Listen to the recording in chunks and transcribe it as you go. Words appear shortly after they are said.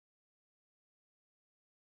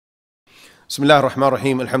بسم الله الرحمن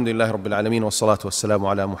الرحيم الحمد لله رب العالمين والصلاة والسلام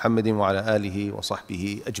على محمد وعلى آله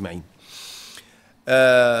وصحبه أجمعين.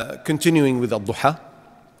 Continuing with Ad-Dhuha,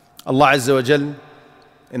 Allah Azza wa Jal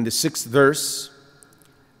in the 6th verse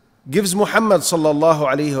gives Muhammad sallallahu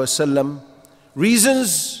alayhi wa sallam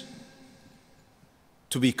reasons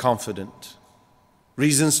to be confident,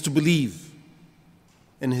 reasons to believe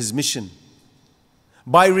in his mission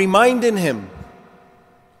by reminding him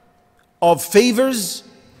of favors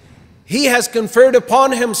He has conferred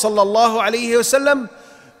upon him sallallahu alayhi wasallam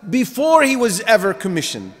before he was ever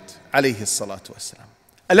commissioned alayhi salatu wasalam.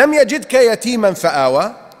 أَلَمْ يَجِدْكَ يَتِيمًا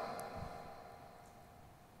فَآوَى.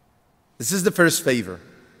 This is the first favor.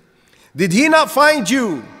 Did he not find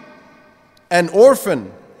you an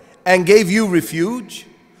orphan and gave you refuge?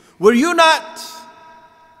 Were you not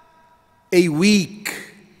a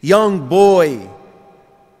weak young boy,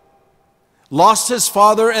 lost his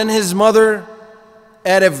father and his mother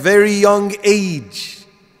at a very young age?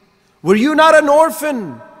 Were you not an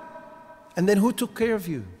orphan? And then who took care of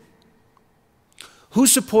you? Who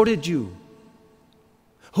supported you?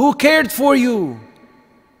 Who cared for you?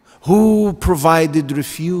 Who provided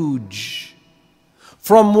refuge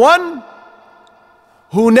from one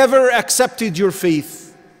who never accepted your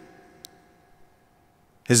faith?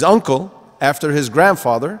 His uncle, after his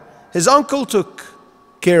grandfather, his uncle took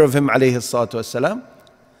care of him alayhi salatu wasalam,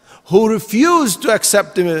 who refused to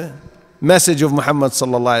accept the message of Muhammad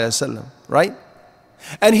sallallahu alaihi wasallam, right?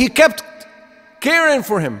 And he kept caring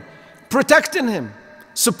for him, protecting him,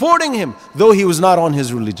 supporting him, though he was not on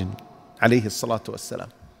his religion, alayhi salatu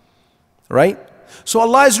wasalam, right? So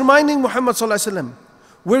Allah is reminding Muhammad sallallahu alaihi wasallam,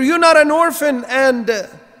 were you not an orphan and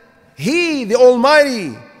He, the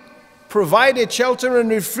Almighty, provided shelter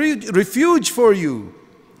and refuge for you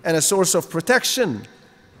and a source of protection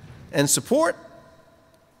and support?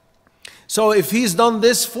 So if He's done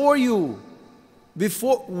this for you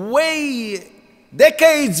before, way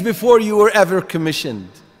decades before you were ever commissioned,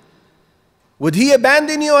 would He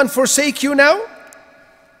abandon you and forsake you now?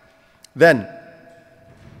 Then,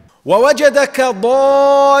 وَوَجَدَكَ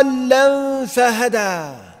ضَالًّا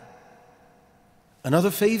فَهَدَى.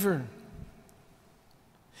 Another favor.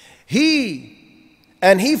 He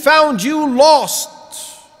found you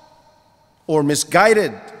lost or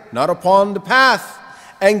misguided, not upon the path,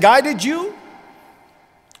 and guided you.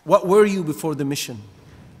 What were you before the mission?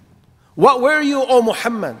 What were you, O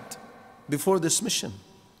Muhammad, before this mission?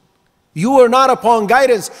 You were not upon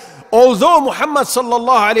guidance. Although Muhammad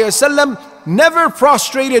sallallahu alayhi wasallam never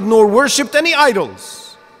prostrated nor worshipped any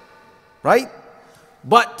idols, right?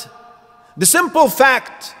 But the simple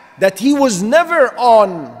fact that he was never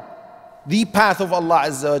on the path of Allah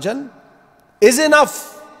Azza wa Jal is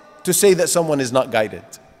enough to say that someone is not guided,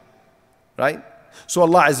 right? So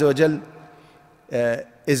Allah Azza wa Jal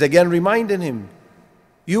is again reminding him,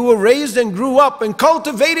 you were raised and grew up and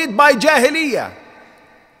cultivated by Jahiliyyah,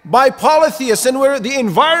 by polytheists, and where the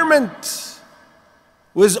environment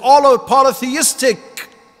was all a polytheistic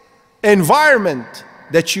environment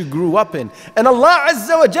that you grew up in. And Allah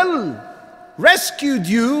Azza wa Jal rescued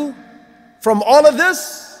you from all of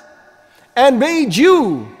this and made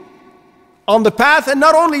you on the path, and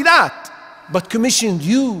not only that, but commissioned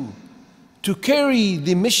you to carry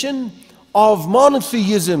the mission of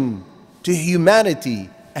monotheism to humanity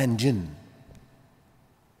and jinn.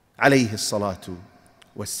 Alayhi salatu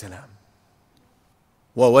wassalam.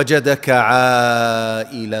 وَوَجَدَكَ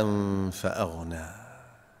عَائِلًا فَأَغْنَى.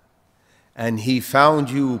 And He found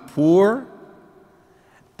you poor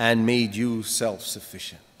and made you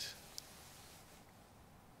self-sufficient.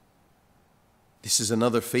 This is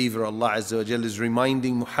another favor Allah Azza wa Jalla is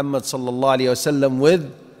reminding Muhammad sallallahu alayhi wa sallam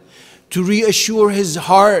with, to reassure his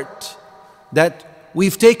heart that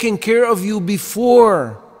we've taken care of you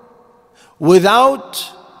before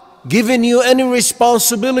without giving you any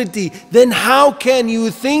responsibility. Then how can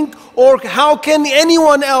you think, or how can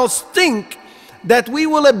anyone else think, that we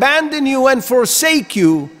will abandon you and forsake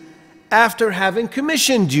you after having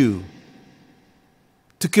commissioned you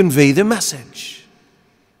to convey the message?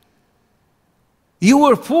 You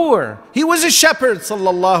were poor. He was a shepherd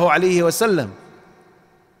sallallahu alayhi wa sallam.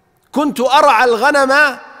 كنت أرعى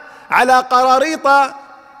الغنم على قراريط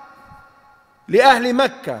لأهل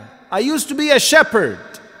مكة. I used to be a shepherd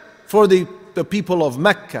for the people of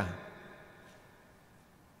Mecca.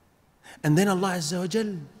 And then Allah Azza wa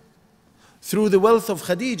Jal, through the wealth of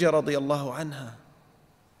Khadija radiallahu anha,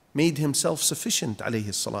 made him self-sufficient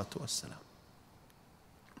alayhi salatu wassalam.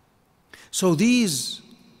 So these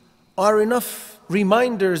are enough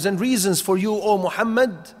reminders and reasons for you, O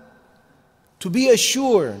Muhammad, to be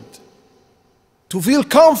assured, to feel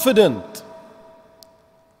confident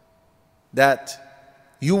that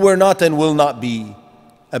you were not and will not be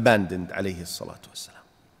abandoned, alayhi salatu wasalam.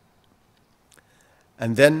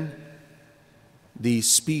 And then the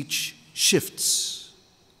speech shifts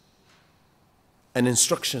and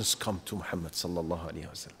instructions come to Muhammad sallallahu alayhi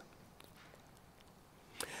wa sallam.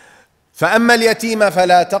 فأما اليتيم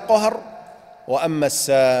فلا تقهر وأما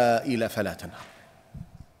السائل فلا تنهر.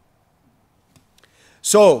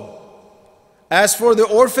 So, as for the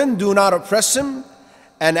orphan, do not oppress him,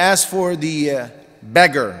 and as for the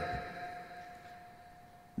beggar,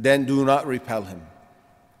 then do not repel him.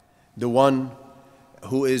 The one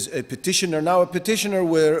who is a petitioner. Now, a petitioner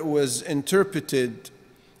was interpreted,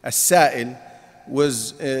 as sa'il,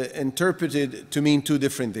 was interpreted to mean two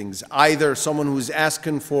different things. Either someone who's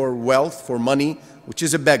asking for wealth, for money, which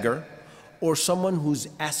is a beggar, or someone who's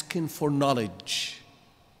asking for knowledge,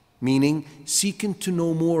 meaning seeking to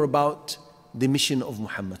know more about the mission of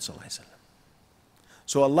Muhammad sallallahu alaihi wasallam.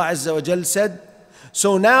 So Allah Azza wa Jal said,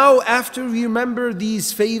 so now after you remember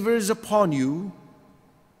these favors upon you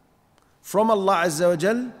from Allah Azza wa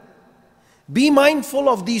Jal, be mindful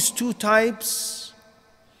of these two types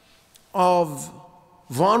of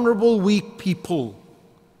vulnerable, weak people,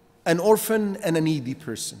 an orphan and a needy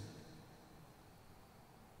person.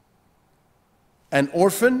 An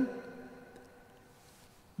orphan,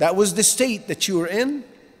 that was the state that you were in.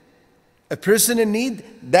 A person in need,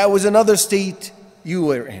 that was another state you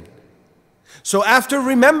were in. So after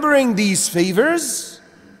remembering these favors,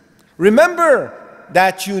 remember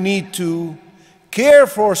that you need to care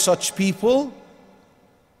for such people,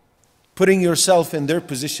 putting yourself in their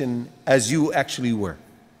position as you actually were,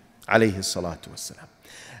 alayhi salatu wassalam.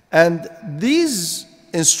 And these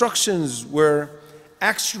instructions were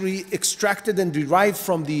actually extracted and derived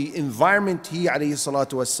from the environment he, alayhi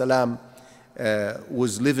salatu wassalam,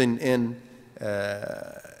 was living in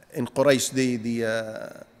Quraysh.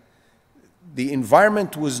 The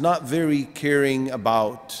environment was not very caring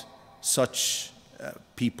about such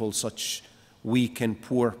people, such weak and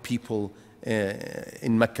poor people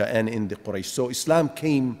in Mecca and in the Quraysh. So Islam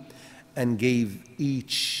came and gave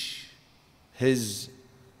each his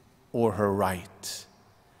or her right,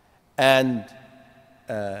 and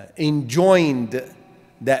enjoined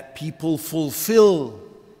that people fulfill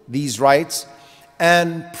these rights,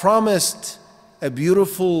 and promised a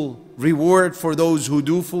beautiful reward for those who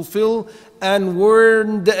do fulfill, and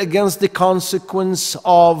warned against the consequence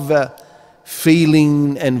of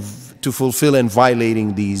failing and to fulfill and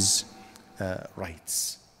violating these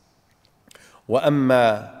rights.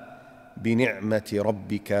 وَأَمَّا بِنِعْمَةِ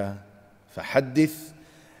رَبِّكَ فَحَدِّثْ.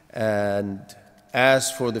 And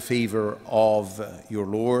as for the favor of your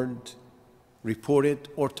Lord, report it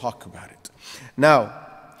or talk about it. Now,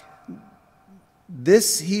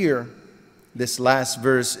 this here, this last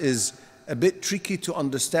verse is a bit tricky to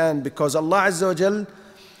understand, because Allah Azza wa Jal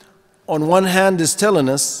on one hand is telling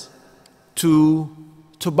us to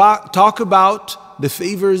talk about the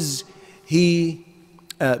favors He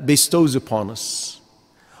bestows upon us,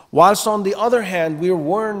 whilst on the other hand we are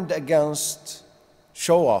warned against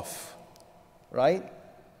show off, right?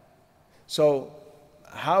 So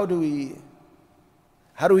how do we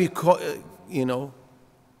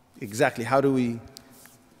exactly, how do we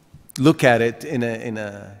look at it in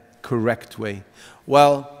a correct way?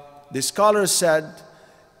 Well, the scholar said,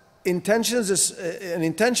 an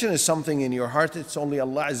intention is something in your heart. It's only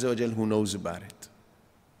Allah Azza wa Jal who knows about it.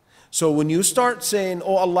 So when you start saying,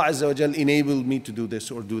 oh, Allah Azza wa Jal enabled me to do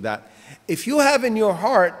this or do that, if you have in your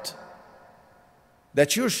heart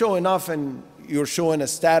that you're showing off and you're showing a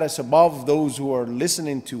status above those who are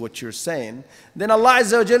listening to what you're saying, then Allah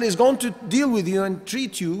Azza wa Jal is going to deal with you and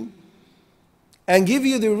treat you and give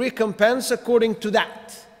you the recompense according to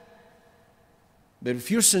that. But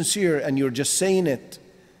if you're sincere and you're just saying it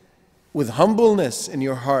with humbleness in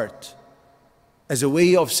your heart, as a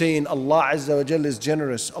way of saying Allah Azza wa Jal is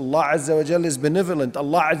generous, Allah Azza wa Jal is benevolent,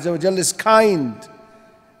 Allah Azza wa Jal is kind,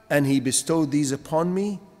 and He bestowed these upon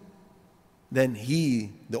me, then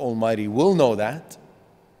He, the Almighty, will know that,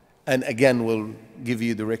 and again will give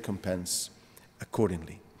you the recompense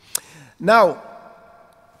accordingly. Now,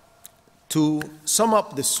 to sum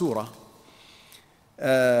up the surah,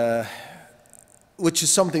 which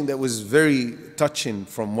is something that was very touching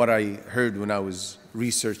from what I heard when I was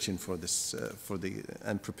researching for this,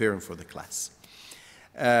 and preparing for the class.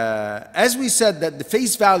 As we said, that the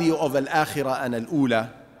face value of al-akhirah and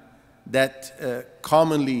al-ula that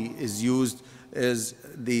commonly is used is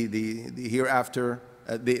the hereafter,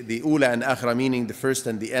 the ula and akhirah, meaning the first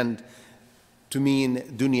and the end, to mean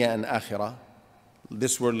dunya and akhirah,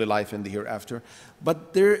 this worldly life and the hereafter.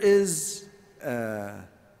 But there is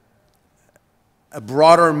a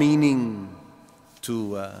broader meaning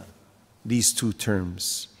to these two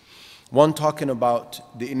terms. One talking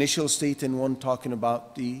about the initial state and one talking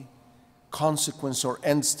about the consequence or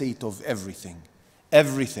end state of everything.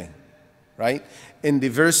 Everything, right? In the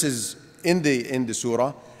verses in the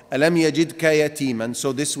surah, Alam yajidka yatiman,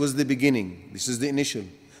 so this was the beginning, this is the initial.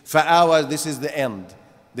 Fa'awa, this is the end,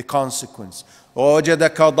 the consequence.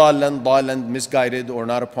 Wajadaka dalan, misguided or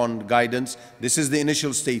not upon guidance, this is the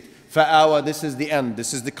initial state. Fa'awa, this is the end,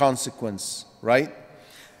 this is the consequence, right?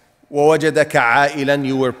 وَوَجَدَكَ عَائِلًا,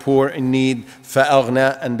 you were poor in need.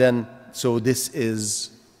 فَأَغْنَى, and then, so this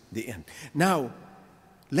is the end. Now,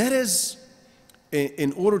 let us,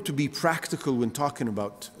 in order to be practical when talking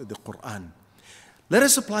about the Quran, let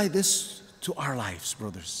us apply this to our lives,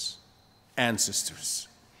 brothers and sisters.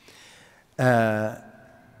 أَلَمْ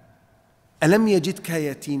يَجِدْكَ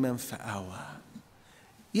يَتِيمًا فَآوَى.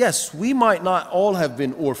 Yes, we might not all have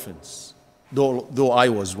been orphans, though I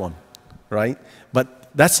was one, right? But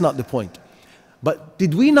that's not the point. But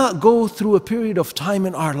did we not go through a period of time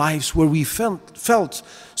in our lives where we felt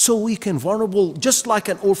so weak and vulnerable, just like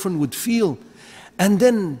an orphan would feel? And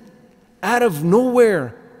then out of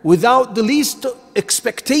nowhere, without the least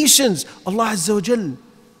expectations, Allah Azza wa Jal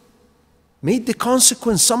made the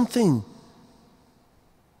consequence something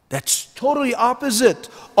that's totally opposite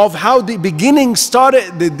of how the beginning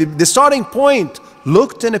started, the starting point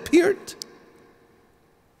looked and appeared.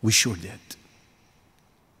 We sure did.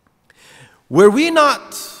 Were we not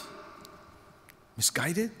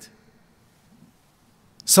misguided?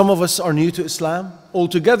 Some of us are new to Islam,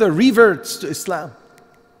 altogether reverts to Islam.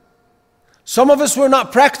 Some of us were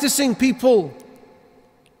not practicing people.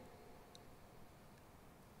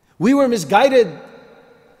 We were misguided.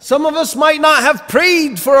 Some of us might not have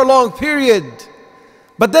prayed for a long period.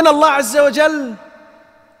 But then Allah Azza wa Jal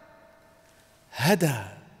hada,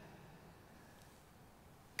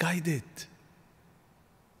 guided.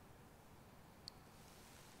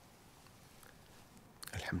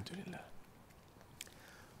 Alhamdulillah.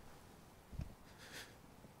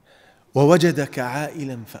 وَوَجَدَكَ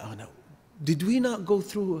عَائِلًا فَأَغْنَى. Did we not go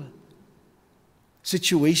through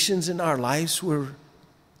situations in our lives where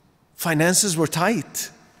finances were tight?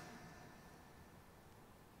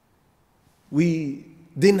 We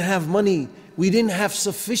didn't have money. We didn't have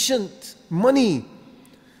sufficient money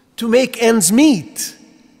to make ends meet.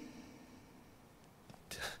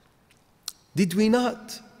 Did we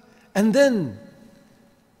not? And then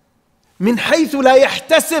من حيث لا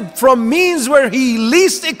يحتسب, from means where he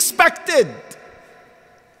least expected,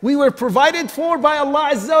 we were provided for by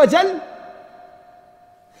Allah Azza wa Jal.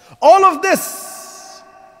 All of this,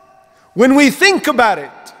 when we think about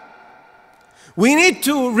it, we need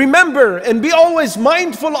to remember and be always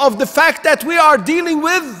mindful of the fact that we are dealing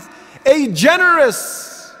with a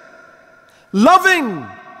generous, loving,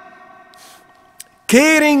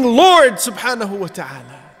 caring Lord subhanahu wa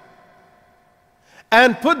ta'ala.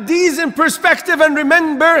 And put these in perspective and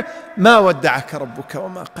remember ما ودعك ربك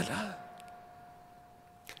وما قلى,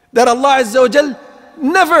 that Allah Azza wa Jal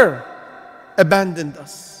never abandoned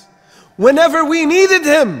us. Whenever we needed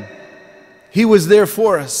Him, He was there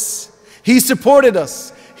for us. He supported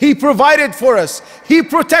us. He provided for us. He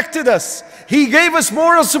protected us. He gave us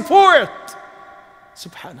moral support.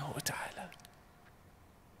 Subhanahu wa ta'ala.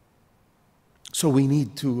 So we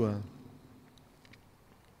need to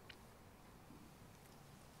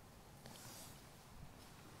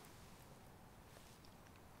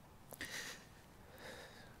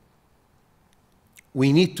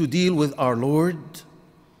deal with our Lord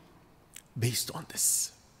based on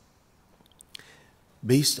this.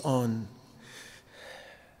 Based on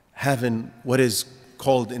having what is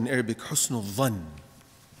called in Arabic husnul dhann.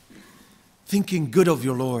 Thinking good of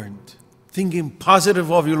your Lord. Thinking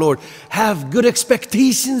positive of your Lord. Have good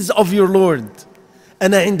expectations of your Lord.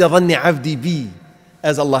 أَنَا عِنْدَ ظَنِّ عَبْدِي بِي,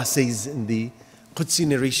 as Allah says in the Qudsi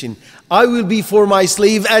narration. I will be for my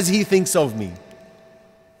slave as he thinks of me.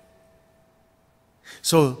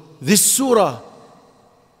 So this surah,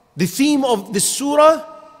 the theme of this surah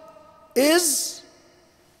is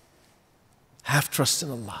have trust in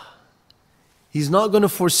Allah. He's not going to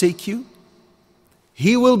forsake you.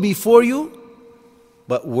 He will be for you,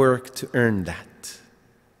 but work to earn that.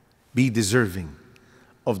 Be deserving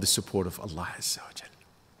of the support of Allah Azza wa Jal.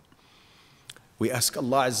 We ask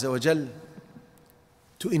Allah Azza wa Jal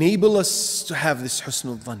to enable us to have this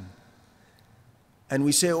husnul dhann. And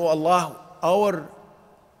we say, oh Allah, our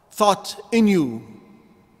thought in you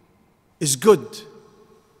is good,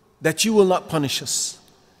 that you will not punish us,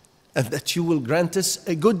 and that you will grant us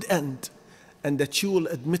a good end, and that you will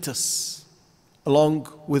admit us along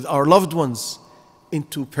with our loved ones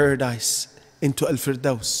into paradise into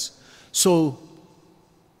Al-Firdaus. So,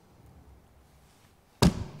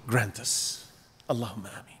 grant us. Allahumma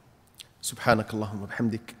ameen. Subhanak Allahumma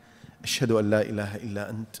bihamdik. Ashhadu an la ilaha illa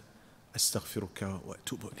ant. Astaghfiruka wa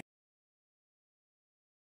atubu ilayk.